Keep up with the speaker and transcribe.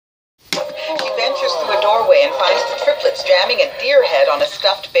enters through a doorway and finds the triplets jamming a deer head on a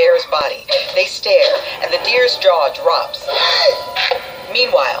stuffed bear's body. They stare, and the deer's jaw drops.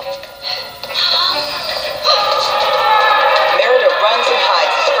 Meanwhile, Merida runs and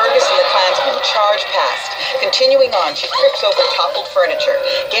hides as Fergus and the clansmen charge past. Continuing on, she trips over toppled furniture.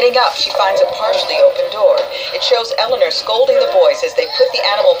 Getting up, she finds a partially open door. It shows Eleanor scolding the boys as they put the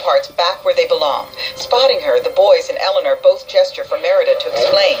animal parts back where they belong. Spotting her, the boys and Eleanor both gesture for Merida to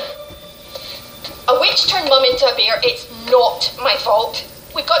explain. A witch turned Mum into a bear. It's not my fault.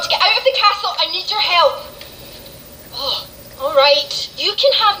 We've got to get out of the castle. I need your help. Oh, all right. You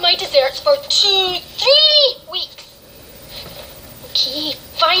can have my desserts for 2-3 weeks. Okay,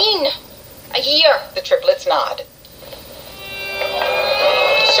 fine. A year. The triplets nod.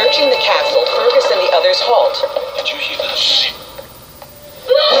 Searching the castle, Fergus and the others halt. Did you hear this?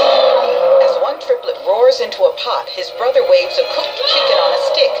 As one triplet roars into a pot, his brother waves a cooked chicken on a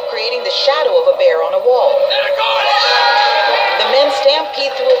stick, creating the shadow of a bear on a wall. The men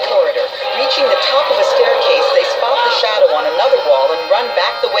stampede through a corridor. Reaching the top of a staircase, they spot the shadow on another wall and run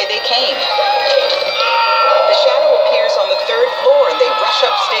back the way they came. The shadow appears on the 3rd floor and they rush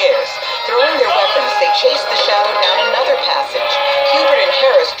upstairs. Throwing their weapons, they chase the shadow down another passage. Hubert and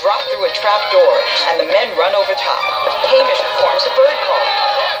Harris drop through a trap door, and the men run over top. Hamish performs a bird call.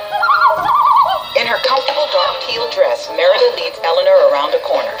 In her comfortable dark teal dress, Merida leads Eleanor around a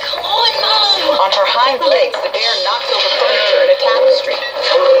corner. Come on, Mom! On her hind legs, the bear knocks over furniture in a tapestry.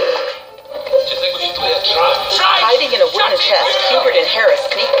 Do you think we should play a trap? Hiding in a wooden chest, Hubert and Harris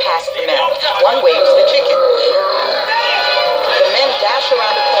sneak past the men. One waves the chicken. The men dash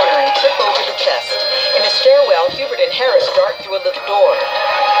around a corner and trip over the chest. In a stairwell, Hubert and Harris dart through a little door.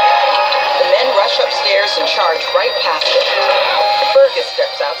 The men rush upstairs and charge right past it. Fergus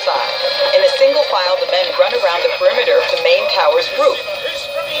steps outside. In a single file, the men run around the perimeter of the main tower's roof.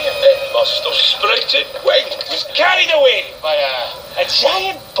 It must have sprouted wings. Was carried away by a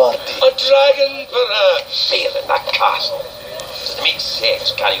giant birdie. A dragon, perhaps. Bear in that castle. Does it make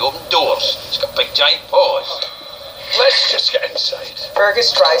sense? Can he open doors? It's got big giant paws. Let's just get inside.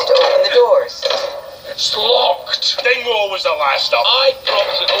 Fergus tries to open the doors. It's locked. Dingo was the last up. I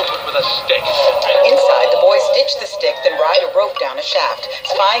props it open with a stick. Inside, the boys ditch the stick, then ride a rope down a shaft.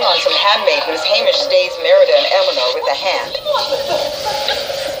 Spying on some handmaidens, Hamish stays Merida and Eleanor with a hand.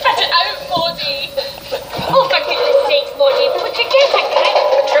 Spit it out, Maudie. Oh, for goodness sakes, Maudie. Would you get a grip?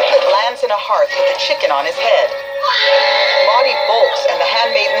 A triplet lands in a hearth with a chicken on his head. Maudie bolts, and the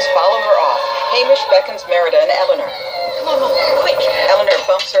handmaidens follow her off. Hamish beckons Merida and Eleanor. Come on, Mom, quick. Eleanor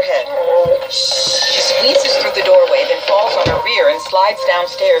bumps her head. She squeezes through the doorway, then falls on her rear and slides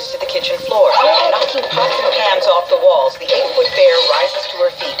downstairs to the kitchen floor. Knocking pots and pans off the walls, the 8-foot bear rises to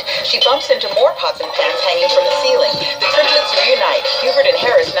her feet. She bumps into more pots and pans hanging from the ceiling. The triplets reunite, Hubert and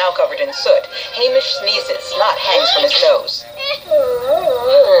Harris now covered in soot. Hamish sneezes, snot hangs from his nose.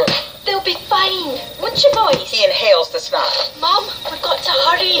 They'll be fine, won't you, boys? He inhales the snot. Mom, we've got to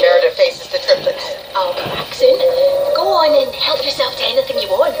hurry. Merida faces the triplets. I'll be back soon. Go on and help yourself to anything you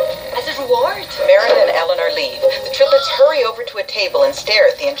want, as a reward. Merida and Eleanor leave. The triplets hurry over to a table and stare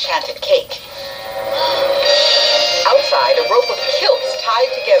at the enchanted cake. Outside, a rope of kilts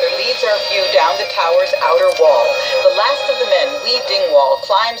tied together leads our view down the tower's outer wall. The last of the men, Wee Dingwall,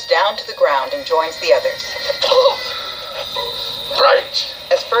 climbs down to the ground and joins the others. Right.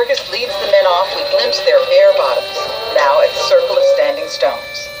 As Fergus leads the men off, we glimpse their bare bottoms, now at the circle of standing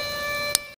stones.